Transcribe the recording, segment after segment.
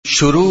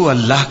شروع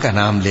اللہ کا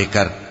نام لے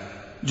کر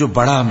جو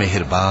بڑا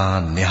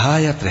مہربان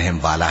نہایت رحم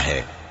والا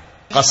ہے۔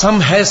 قسم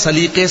ہے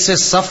سلیقے سے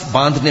صف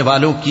باندھنے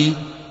والوں کی،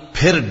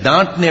 پھر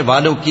ڈانٹنے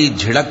والوں کی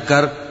جھڑک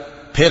کر،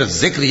 پھر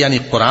ذکر یعنی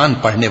قرآن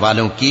پڑھنے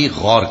والوں کی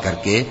غور کر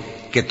کے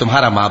کہ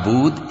تمہارا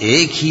معبود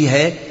ایک ہی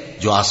ہے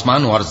جو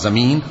آسمان اور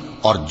زمین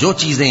اور جو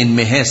چیزیں ان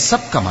میں ہیں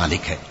سب کا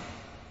مالک ہے،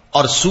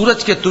 اور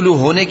سورج کے طلوع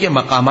ہونے کے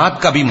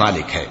مقامات کا بھی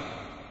مالک ہے۔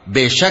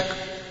 بے شک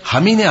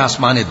ہم ہی نے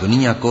آسمان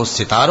دنیا کو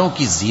ستاروں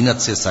کی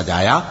زینت سے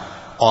سجایا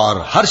اور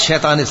ہر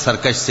شیطان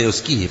سرکش سے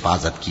اس کی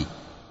حفاظت کی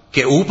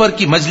کہ اوپر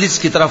کی مجلس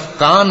کی طرف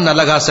کان نہ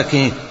لگا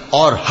سکیں،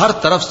 اور ہر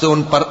طرف سے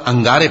ان پر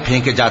انگارے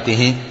پھینکے جاتے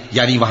ہیں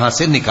یعنی وہاں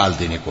سے نکال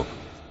دینے کو،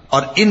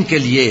 اور ان کے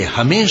لیے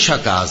ہمیشہ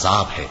کا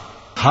عذاب ہے۔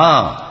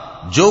 ہاں،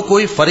 جو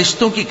کوئی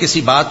فرشتوں کی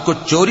کسی بات کو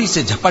چوری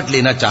سے جھپٹ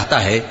لینا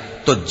چاہتا ہے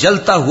تو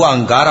جلتا ہوا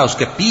انگارہ اس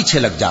کے پیچھے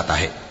لگ جاتا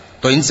ہے۔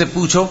 تو ان سے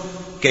پوچھو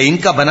کہ ان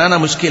کا بنانا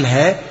مشکل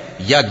ہے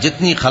یا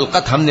جتنی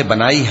خلقت ہم نے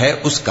بنائی ہے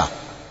اس کا؟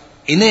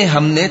 انہیں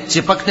ہم نے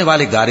چپکنے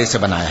والے گارے سے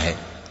بنایا ہے۔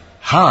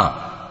 ہاں،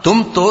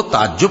 تم تو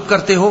تعجب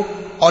کرتے ہو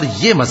اور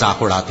یہ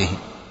مذاق اڑاتے ہیں،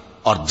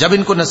 اور جب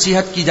ان کو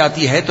نصیحت کی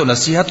جاتی ہے تو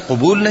نصیحت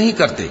قبول نہیں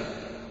کرتے،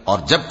 اور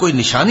جب کوئی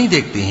نشانی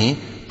دیکھتے ہیں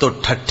تو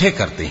ٹھٹھے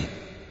کرتے ہیں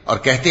اور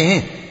کہتے ہیں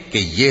کہ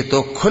یہ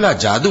تو کھلا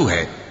جادو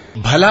ہے۔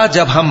 بھلا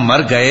جب ہم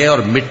مر گئے اور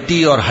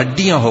مٹی اور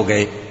ہڈیاں ہو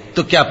گئے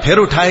تو کیا پھر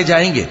اٹھائے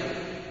جائیں گے؟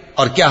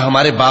 اور کیا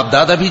ہمارے باپ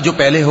دادا بھی جو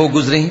پہلے ہو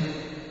گزرے ہیں؟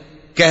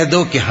 کہہ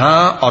دو کہ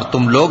ہاں، اور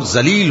تم لوگ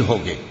ذلیل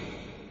ہوگے۔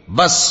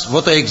 بس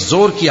وہ تو ایک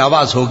زور کی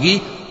آواز ہوگی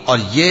اور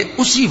یہ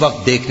اسی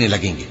وقت دیکھنے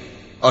لگیں گے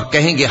اور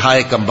کہیں گے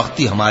ہائے کم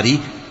بختی ہماری،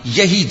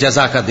 یہی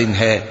جزا کا دن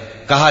ہے۔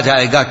 کہا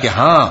جائے گا کہ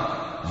ہاں،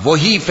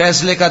 وہی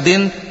فیصلے کا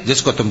دن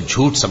جس کو تم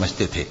جھوٹ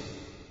سمجھتے تھے۔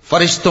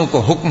 فرشتوں کو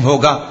حکم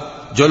ہوگا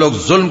جو لوگ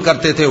ظلم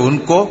کرتے تھے ان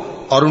کو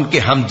اور ان کے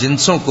ہم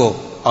جنسوں کو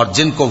اور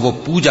جن کو وہ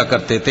پوجا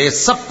کرتے تھے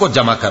سب کو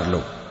جمع کر لو،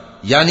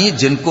 یعنی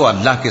جن کو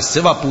اللہ کے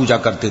سوا پوجا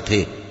کرتے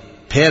تھے،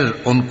 پھر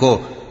ان کو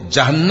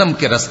جہنم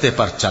کے رستے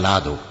پر چلا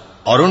دو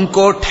اور ان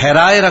کو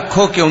ٹھہرائے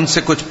رکھو کہ ان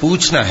سے کچھ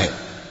پوچھنا ہے۔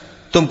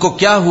 تم کو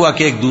کیا ہوا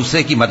کہ ایک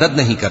دوسرے کی مدد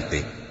نہیں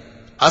کرتے؟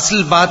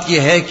 اصل بات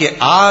یہ ہے کہ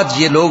آج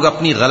یہ لوگ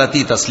اپنی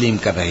غلطی تسلیم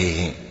کر رہے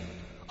ہیں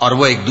اور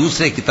وہ ایک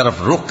دوسرے کی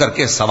طرف رخ کر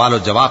کے سوال و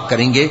جواب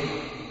کریں گے۔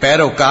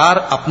 پیروکار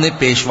اپنے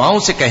پیشواؤں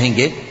سے کہیں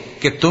گے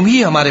کہ تم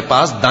ہی ہمارے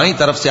پاس دائیں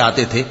طرف سے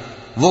آتے تھے۔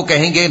 وہ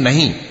کہیں گے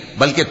نہیں،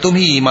 بلکہ تم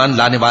ہی ایمان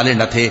لانے والے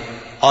نہ تھے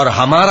اور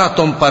ہمارا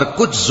تم پر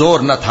کچھ زور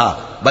نہ تھا،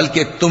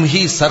 بلکہ تم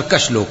ہی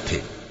سرکش لوگ تھے۔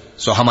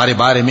 سو ہمارے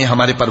بارے میں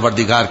ہمارے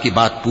پروردگار کی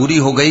بات پوری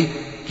ہو گئی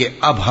کہ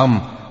اب ہم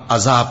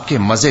عذاب کے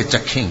مزے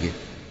چکھیں گے۔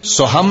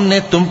 سو ہم نے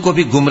تم کو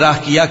بھی گمراہ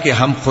کیا کہ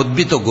ہم خود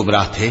بھی تو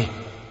گمراہ تھے،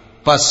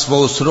 پس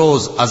وہ اس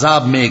روز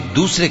عذاب میں ایک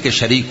دوسرے کے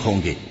شریک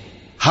ہوں گے۔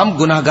 ہم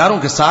گناہگاروں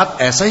کے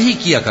ساتھ ایسا ہی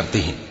کیا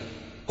کرتے ہیں۔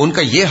 ان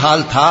کا یہ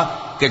حال تھا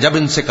کہ جب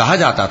ان سے کہا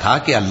جاتا تھا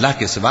کہ اللہ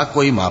کے سوا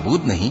کوئی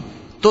معبود نہیں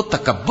تو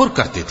تکبر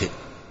کرتے تھے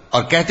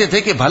اور کہتے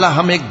تھے کہ بھلا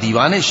ہم ایک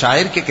دیوانے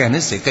شاعر کے کہنے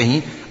سے کہیں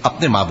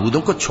اپنے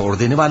معبودوں کو چھوڑ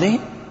دینے والے ہیں؟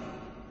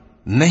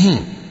 نہیں،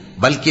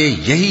 بلکہ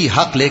یہی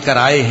حق لے کر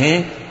آئے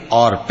ہیں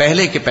اور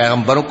پہلے کے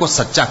پیغمبروں کو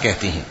سچا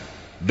کہتے ہیں۔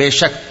 بے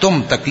شک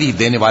تم تکلیف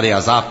دینے والے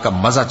عذاب کا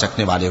مزہ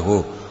چکھنے والے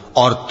ہو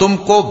اور تم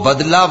کو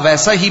بدلہ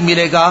ویسا ہی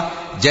ملے گا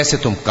جیسے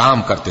تم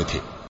کام کرتے تھے۔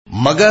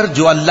 مگر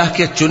جو اللہ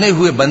کے چنے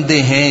ہوئے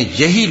بندے ہیں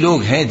یہی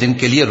لوگ ہیں جن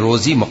کے لیے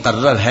روزی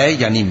مقرر ہے،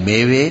 یعنی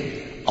میوے،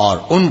 اور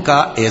ان کا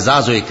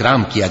اعزاز و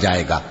اکرام کیا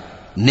جائے گا۔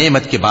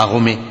 نعمت کے باغوں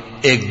میں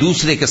ایک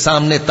دوسرے کے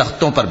سامنے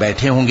تختوں پر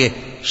بیٹھے ہوں گے،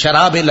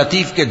 شراب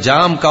لطیف کے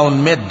جام کا ان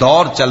میں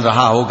دور چل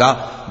رہا ہوگا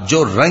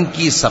جو رنگ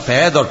کی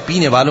سفید اور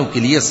پینے والوں کے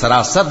لیے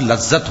سراسر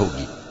لذت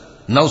ہوگی،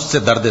 نہ اس سے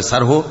درد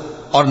سر ہو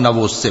اور نہ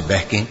وہ اس سے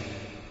بہکیں۔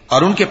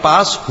 اور ان کے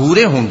پاس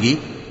حوریں ہوں گی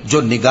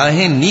جو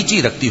نگاہیں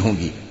نیچی رکھتی ہوں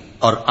گی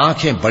اور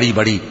آنکھیں بڑی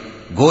بڑی،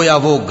 گویا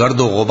وہ گرد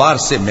و غبار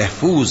سے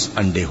محفوظ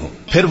انڈے ہوں۔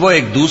 پھر وہ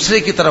ایک دوسرے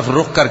کی طرف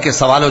رخ کر کے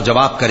سوال و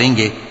جواب کریں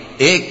گے۔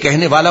 ایک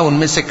کہنے والا ان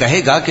میں سے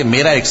کہے گا کہ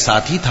میرا ایک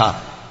ساتھی تھا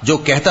جو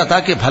کہتا تھا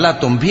کہ بھلا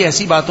تم بھی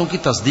ایسی باتوں کی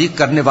تصدیق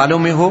کرنے والوں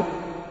میں ہو؟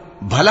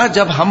 بھلا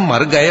جب ہم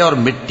مر گئے اور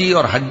مٹی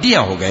اور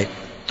ہڈیاں ہو گئے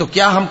تو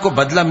کیا ہم کو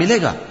بدلہ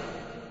ملے گا؟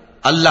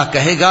 اللہ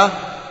کہے گا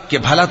کہ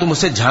بھلا تم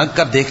اسے جھانک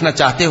کر دیکھنا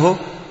چاہتے ہو؟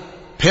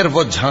 پھر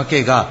وہ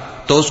جھانکے گا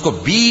تو اس کو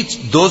بیچ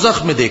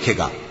دوزخ میں دیکھے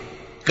گا،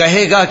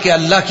 کہے گا کہ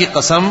اللہ کی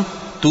قسم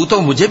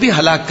تو مجھے بھی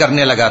ہلاک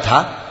کرنے لگا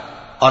تھا،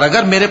 اور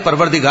اگر میرے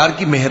پروردگار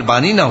کی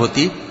مہربانی نہ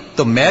ہوتی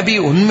تو میں بھی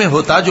ان میں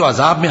ہوتا جو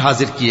عذاب میں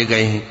حاضر کیے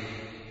گئے ہیں۔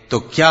 تو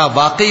کیا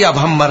واقعی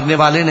اب ہم مرنے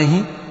والے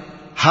نہیں؟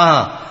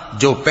 ہاں،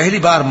 جو پہلی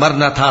بار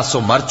مرنا تھا سو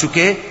مر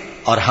چکے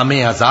اور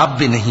ہمیں عذاب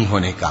بھی نہیں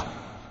ہونے کا۔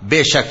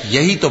 بے شک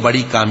یہی تو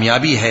بڑی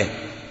کامیابی ہے۔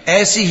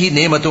 ایسی ہی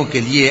نعمتوں کے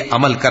لیے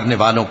عمل کرنے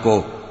والوں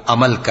کو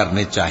عمل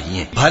کرنے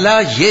چاہیے۔ بھلا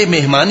یہ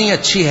مہمانی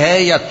اچھی ہے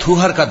یا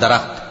تھوہر کا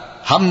درخت؟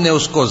 ہم نے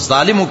اس کو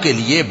ظالموں کے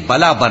لیے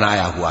بلا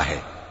بنایا ہوا ہے۔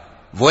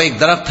 وہ ایک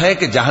درخت ہے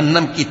کہ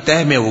جہنم کی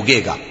تہ میں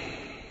اگے گا،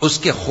 اس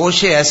کے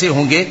خوشے ایسے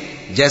ہوں گے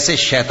جیسے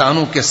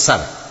شیطانوں کے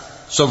سر،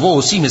 سو وہ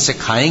اسی میں سے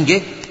کھائیں گے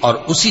اور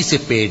اسی سے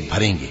پیٹ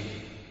بھریں گے۔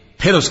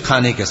 پھر اس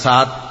کھانے کے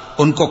ساتھ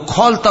ان کو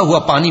کھولتا ہوا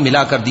پانی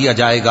ملا کر دیا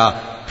جائے گا،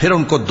 پھر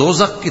ان کو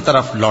دوزخ کی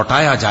طرف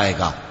لوٹایا جائے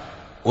گا۔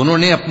 انہوں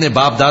نے اپنے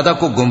باپ دادا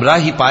کو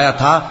گمراہی پایا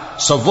تھا،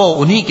 سو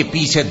وہ انہی کے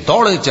پیچھے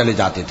دوڑے چلے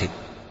جاتے تھے،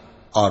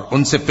 اور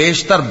ان سے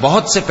پیشتر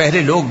بہت سے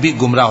پہلے لوگ بھی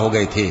گمراہ ہو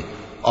گئے تھے،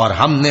 اور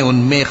ہم نے ان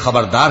میں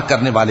خبردار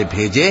کرنے والے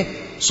بھیجے،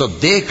 سو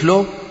دیکھ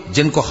لو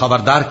جن کو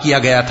خبردار کیا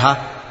گیا تھا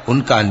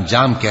ان کا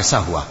انجام کیسا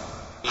ہوا۔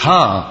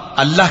 ہاں،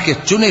 اللہ کے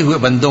چنے ہوئے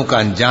بندوں کا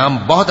انجام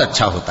بہت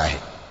اچھا ہوتا ہے۔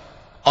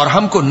 اور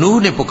ہم کو نوح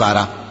نے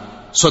پکارا،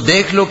 سو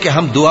دیکھ لو کہ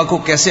ہم دعا کو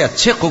کیسے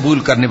اچھے قبول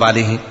کرنے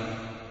والے ہیں،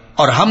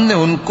 اور ہم نے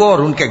ان کو اور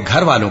ان کے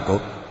گھر والوں کو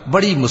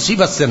بڑی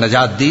مصیبت سے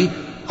نجات دی،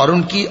 اور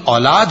ان کی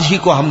اولاد ہی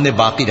کو ہم نے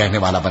باقی رہنے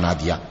والا بنا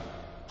دیا،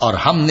 اور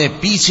ہم نے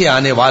پیچھے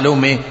آنے والوں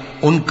میں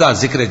ان کا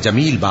ذکر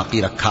جمیل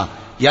باقی رکھا،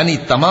 یعنی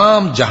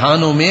تمام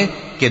جہانوں میں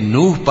کہ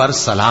نوح پر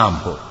سلام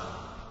ہو۔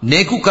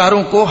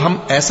 نیکوکاروں کو ہم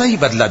ایسا ہی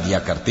بدلہ دیا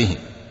کرتے ہیں،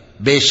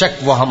 بے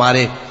شک وہ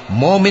ہمارے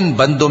مومن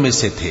بندوں میں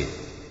سے تھے۔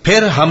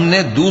 پھر ہم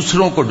نے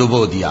دوسروں کو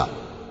ڈبو دیا،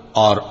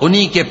 اور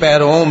انہی کے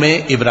پیرووں میں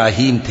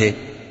ابراہیم تھے،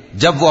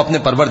 جب وہ اپنے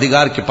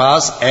پروردگار کے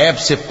پاس عیب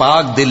سے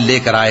پاک دل لے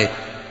کر آئے،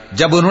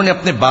 جب انہوں نے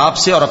اپنے باپ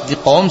سے اور اپنی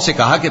قوم سے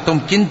کہا کہ تم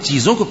کن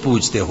چیزوں کو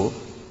پوجتے ہو،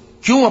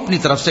 کیوں اپنی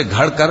طرف سے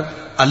گھڑ کر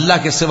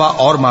اللہ کے سوا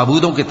اور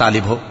معبودوں کے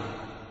طالب ہو؟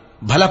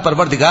 بھلا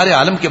پروردگار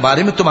عالم کے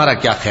بارے میں تمہارا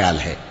کیا خیال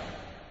ہے؟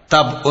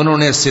 تب انہوں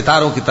نے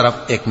ستاروں کی طرف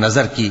ایک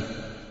نظر کی،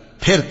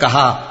 پھر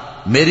کہا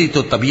میری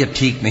تو طبیعت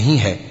ٹھیک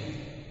نہیں ہے۔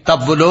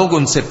 تب وہ لوگ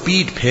ان سے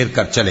پیٹ پھیر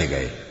کر چلے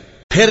گئے۔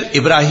 پھر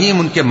ابراہیم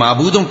ان کے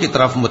معبودوں کی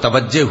طرف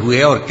متوجہ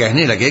ہوئے اور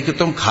کہنے لگے کہ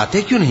تم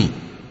کھاتے کیوں نہیں؟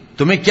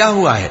 تمہیں کیا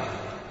ہوا ہے؟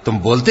 تم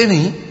بولتے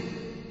نہیں؟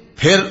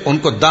 پھر ان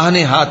کو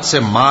داہنے ہاتھ سے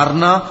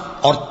مارنا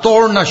اور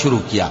توڑنا شروع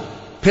کیا۔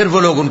 پھر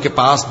وہ لوگ ان کے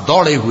پاس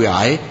دوڑے ہوئے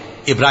آئے۔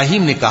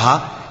 ابراہیم نے کہا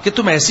کہ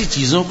تم ایسی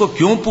چیزوں کو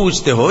کیوں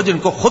پوجتے ہو جن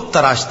کو خود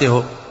تراشتے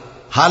ہو،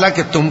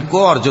 حالانکہ تم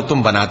کو اور جو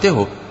تم بناتے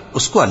ہو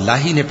اس کو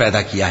اللہ ہی نے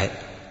پیدا کیا ہے۔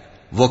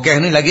 وہ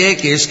کہنے لگے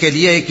کہ اس کے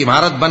لیے ایک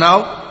عمارت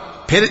بناؤ،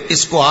 پھر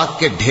اس کو آگ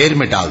کے ڈھیر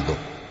میں ڈال دو۔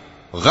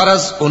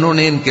 غرض انہوں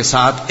نے ان کے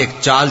ساتھ ایک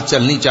چال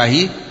چلنی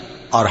چاہیے،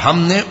 اور ہم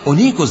نے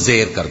انہی کو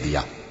زیر کر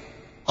دیا۔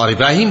 اور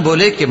ابراہیم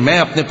بولے کہ میں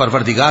اپنے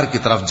پروردگار کی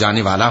طرف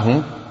جانے والا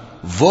ہوں،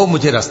 وہ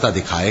مجھے رستہ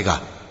دکھائے گا۔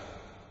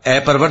 اے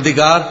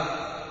پروردگار،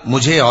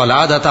 مجھے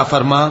اولاد عطا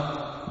فرما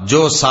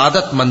جو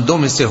سعادت مندوں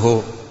میں سے ہو۔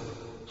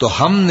 تو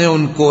ہم نے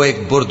ان کو ایک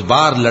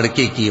بردبار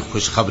لڑکے کی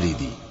خوشخبری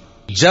دی۔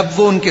 جب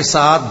وہ ان کے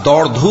ساتھ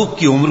دوڑ دھوپ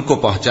کی عمر کو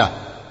پہنچا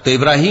تو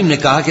ابراہیم نے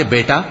کہا کہ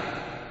بیٹا،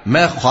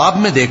 میں خواب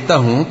میں دیکھتا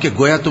ہوں کہ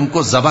گویا تم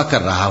کو ذبح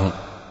کر رہا ہوں،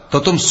 تو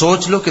تم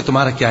سوچ لو کہ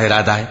تمہارا کیا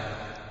ارادہ ہے۔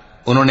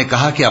 انہوں نے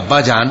کہا کہ ابا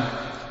جان،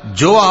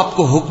 جو آپ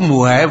کو حکم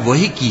ہوا ہے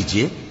وہی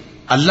کیجئے،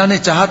 اللہ نے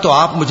چاہا تو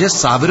آپ مجھے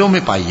صابروں میں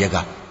پائیے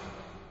گا۔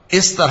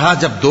 اس طرح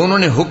جب دونوں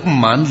نے حکم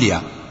مان لیا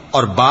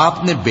اور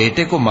باپ نے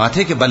بیٹے کو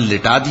ماتھے کے بل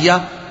لٹا دیا،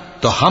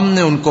 تو ہم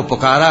نے ان کو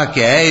پکارا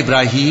کہ اے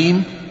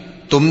ابراہیم،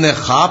 تم نے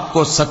خواب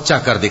کو سچا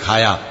کر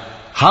دکھایا،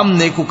 ہم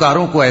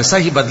نیکوکاروں کو ایسا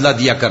ہی بدلہ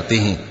دیا کرتے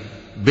ہیں،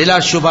 بلا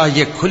شبہ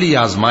یہ کھلی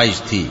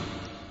آزمائش تھی۔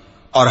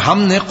 اور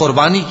ہم نے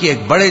قربانی کی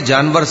ایک بڑے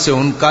جانور سے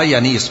ان کا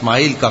یعنی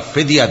اسماعیل کا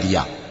فدیہ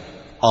دیا،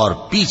 اور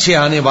پیچھے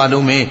آنے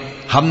والوں میں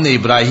ہم نے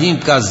ابراہیم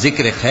کا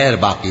ذکر خیر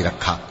باقی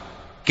رکھا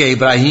کہ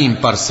ابراہیم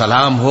پر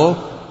سلام ہو۔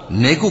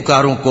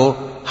 نیکوکاروں کو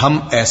ہم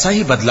ایسا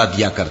ہی بدلہ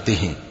دیا کرتے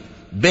ہیں،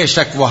 بے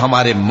شک وہ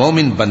ہمارے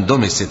مومن بندوں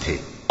میں سے تھے۔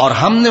 اور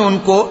ہم نے ان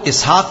کو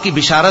اسحاق کی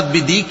بشارت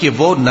بھی دی کہ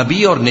وہ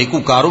نبی اور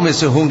نیکوکاروں میں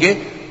سے ہوں گے،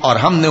 اور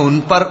ہم نے ان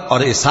پر اور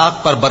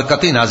اسحاق پر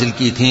برکتیں نازل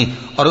کی تھیں،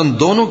 اور ان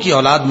دونوں کی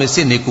اولاد میں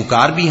سے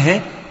نیکوکار بھی ہیں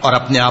اور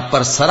اپنے آپ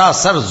پر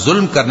سراسر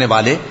ظلم کرنے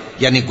والے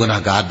یعنی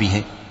گناہگار بھی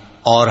ہیں۔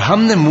 اور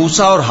ہم نے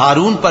موسیٰ اور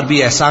ہارون پر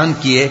بھی احسان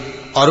کیے،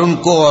 اور ان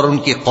کو اور ان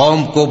کی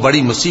قوم کو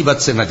بڑی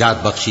مصیبت سے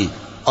نجات بخشی،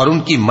 اور ان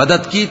کی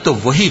مدد کی تو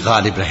وہی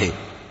غالب رہے۔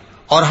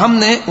 اور ہم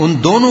نے ان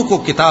دونوں کو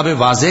کتاب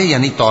واضح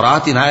یعنی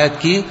تورات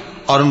عنایت کی،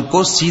 اور ان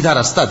کو سیدھا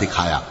رستہ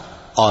دکھایا،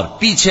 اور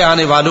پیچھے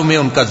آنے والوں میں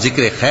ان کا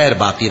ذکر خیر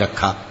باقی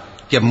رکھا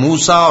کہ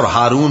موسیٰ اور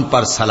ہارون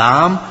پر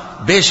سلام،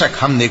 بے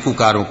شک ہم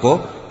نیکوکاروں کو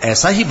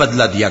ایسا ہی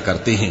بدلہ دیا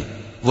کرتے ہیں۔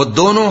 وہ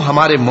دونوں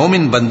ہمارے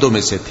مومن بندوں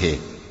میں سے تھے۔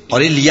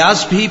 اور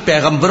الیاس بھی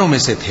پیغمبروں میں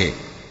سے تھے۔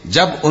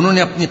 جب انہوں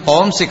نے اپنی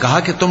قوم سے کہا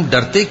کہ تم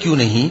ڈرتے کیوں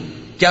نہیں؟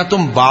 کیا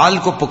تم بال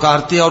کو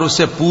پکارتے اور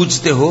اسے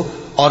پوجتے ہو،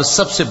 اور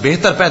سب سے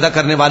بہتر پیدا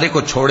کرنے والے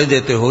کو چھوڑے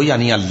دیتے ہو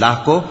یعنی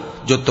اللہ کو،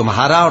 جو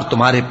تمہارا اور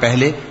تمہارے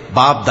پہلے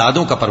باپ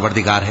دادوں کا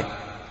پروردگار ہے؟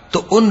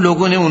 تو ان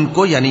لوگوں نے ان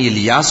کو یعنی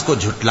الیاس کو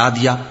جھٹلا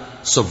دیا،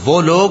 سو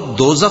وہ لوگ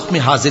دوزخ میں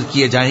حاضر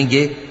کیے جائیں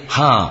گے۔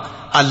 ہاں،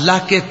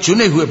 اللہ کے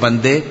چنے ہوئے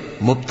بندے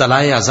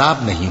مبتلا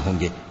عذاب نہیں ہوں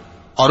گے۔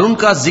 اور ان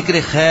کا ذکر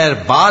خیر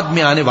بعد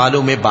میں آنے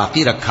والوں میں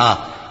باقی رکھا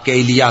کہ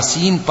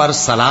الیاسین پر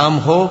سلام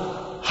ہو۔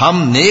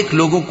 ہم نیک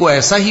لوگوں کو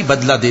ایسا ہی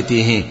بدلہ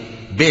دیتے ہیں،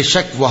 بے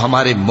شک وہ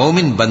ہمارے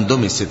مومن بندوں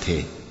میں سے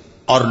تھے۔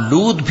 اور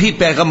لوط بھی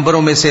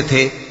پیغمبروں میں سے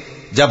تھے۔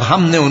 جب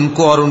ہم نے ان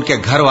کو اور ان کے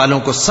گھر والوں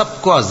کو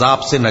سب کو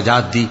عذاب سے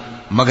نجات دی،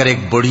 مگر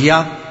ایک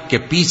بڑھیا کے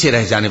پیچھے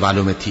رہ جانے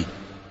والوں میں تھی۔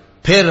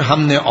 پھر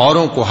ہم نے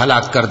اوروں کو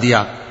ہلاک کر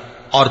دیا،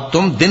 اور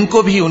تم دن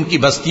کو بھی ان کی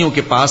بستیوں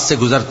کے پاس سے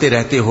گزرتے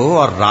رہتے ہو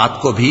اور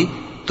رات کو بھی،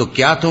 تو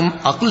کیا تم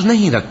عقل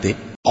نہیں رکھتے؟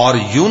 اور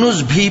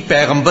یونس بھی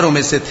پیغمبروں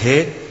میں سے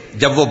تھے۔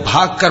 جب وہ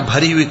بھاگ کر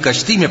بھری ہوئی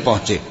کشتی میں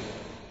پہنچے،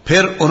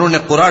 پھر انہوں نے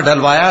قرعہ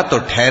ڈلوایا تو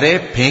ٹھہرے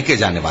پھینکے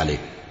جانے والے۔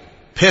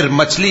 پھر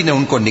مچھلی نے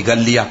ان کو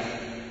نگل لیا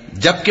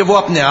جبکہ وہ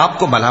اپنے آپ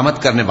کو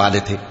ملامت کرنے والے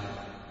تھے۔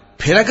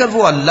 پھر اگر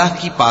وہ اللہ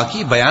کی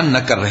پاکی بیان نہ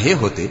کر رہے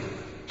ہوتے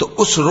تو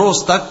اس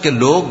روز تک کہ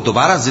لوگ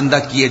دوبارہ زندہ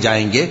کیے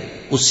جائیں گے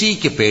اسی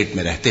کے پیٹ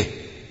میں رہتے۔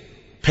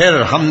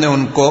 پھر ہم نے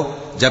ان کو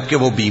جبکہ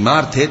وہ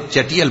بیمار تھے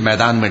چٹیل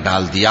میدان میں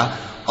ڈال دیا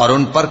اور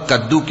ان پر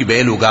کدو کی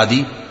بیل اگا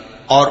دی،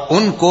 اور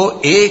ان کو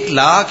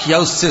 1,00,000 یا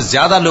اس سے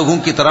زیادہ لوگوں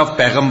کی طرف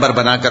پیغمبر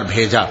بنا کر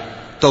بھیجا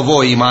تو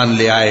وہ ایمان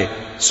لے آئے،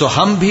 سو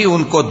ہم بھی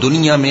ان کو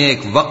دنیا میں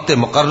ایک وقت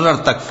مقرر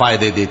تک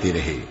فائدے دیتے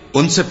رہے۔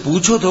 ان سے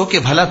پوچھو تو کہ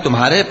بھلا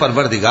تمہارے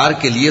پروردگار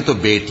کے لیے تو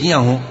بیٹیاں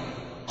ہوں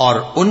اور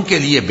ان کے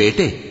لیے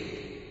بیٹے،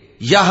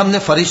 یا ہم نے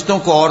فرشتوں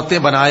کو عورتیں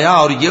بنایا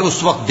اور یہ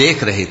اس وقت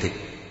دیکھ رہے تھے؟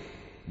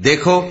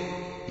 دیکھو،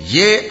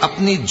 یہ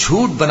اپنی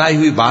جھوٹ بنائی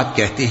ہوئی بات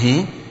کہتے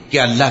ہیں کہ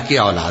اللہ کی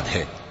اولاد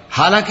ہے،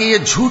 حالانکہ یہ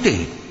جھوٹے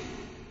ہیں۔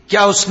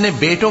 کیا اس نے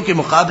بیٹوں کے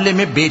مقابلے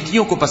میں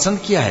بیٹیوں کو پسند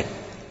کیا ہے؟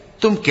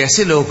 تم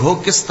کیسے لوگ ہو،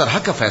 کس طرح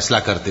کا فیصلہ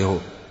کرتے ہو؟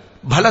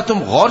 بھلا تم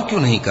غور کیوں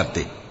نہیں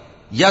کرتے؟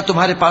 یا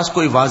تمہارے پاس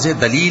کوئی واضح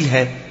دلیل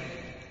ہے؟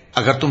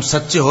 اگر تم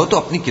سچے ہو تو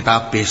اپنی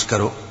کتاب پیش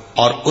کرو۔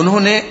 اور انہوں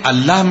نے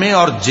اللہ میں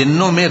اور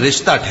جنوں میں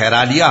رشتہ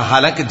ٹھہرا لیا،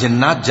 حالانکہ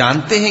جنات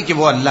جانتے ہیں کہ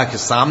وہ اللہ کے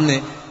سامنے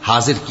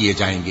حاضر کیے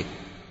جائیں گے۔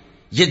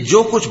 یہ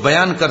جو کچھ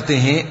بیان کرتے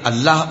ہیں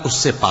اللہ اس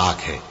سے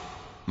پاک ہے،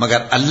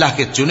 مگر اللہ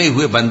کے چنے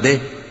ہوئے بندے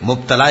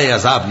مبتلا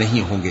عذاب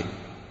نہیں ہوں گے۔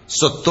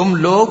 سو تم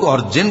لوگ اور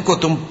جن کو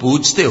تم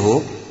پوجتے ہو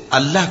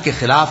اللہ کے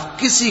خلاف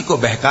کسی کو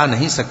بہکا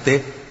نہیں سکتے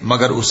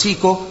مگر اسی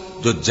کو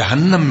جو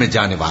جہنم میں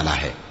جانے والا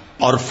ہے۔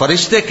 اور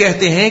فرشتے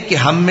کہتے ہیں کہ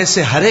ہم میں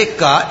سے ہر ایک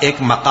کا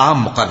ایک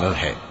مقام مقرر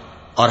ہے،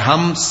 اور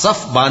ہم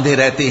صف باندھے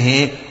رہتے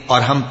ہیں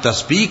اور ہم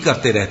تسبیح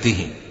کرتے رہتے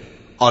ہیں۔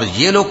 اور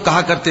یہ لوگ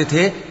کہا کرتے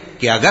تھے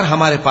کہ اگر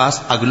ہمارے پاس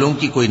اگلوں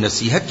کی کوئی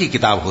نصیحت کی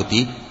کتاب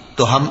ہوتی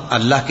تو ہم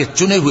اللہ کے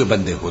چنے ہوئے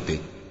بندے ہوتے۔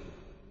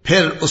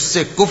 پھر اس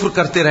سے کفر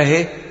کرتے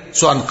رہے،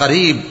 سو ان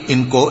قریب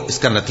ان کو اس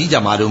کا نتیجہ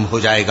معلوم ہو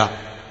جائے گا۔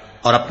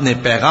 اور اپنے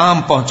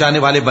پیغام پہنچانے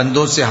والے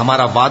بندوں سے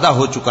ہمارا وعدہ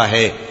ہو چکا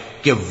ہے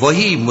کہ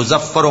وہی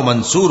مظفر و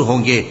منصور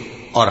ہوں گے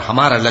اور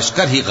ہمارا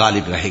لشکر ہی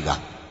غالب رہے گا۔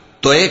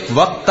 تو ایک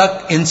وقت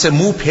تک ان سے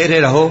منہ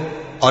پھیرے رہو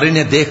اور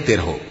انہیں دیکھتے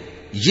رہو،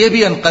 یہ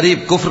بھی ان قریب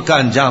کفر کا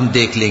انجام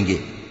دیکھ لیں گے۔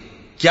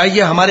 کیا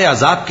یہ ہمارے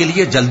عذاب کے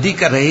لیے جلدی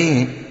کر رہے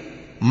ہیں؟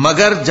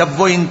 مگر جب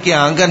وہ ان کے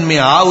آنگن میں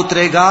آ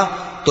اترے گا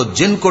تو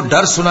جن کو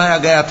ڈر سنایا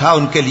گیا تھا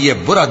ان کے لیے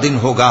برا دن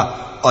ہوگا،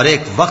 اور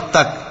ایک وقت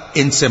تک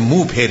ان سے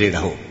منہ پھیرے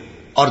رہو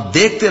اور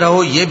دیکھتے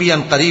رہو، یہ بھی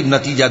ان قریب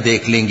نتیجہ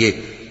دیکھ لیں گے۔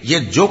 یہ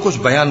جو کچھ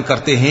بیان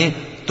کرتے ہیں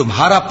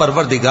تمہارا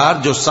پروردگار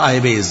جو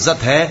صاحب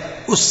عزت ہے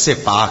اس سے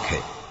پاک ہے،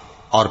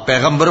 اور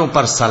پیغمبروں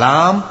پر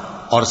سلام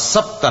اور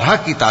سب طرح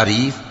کی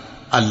تعریف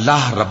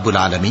اللہ رب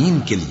العالمین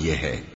کے لیے ہے۔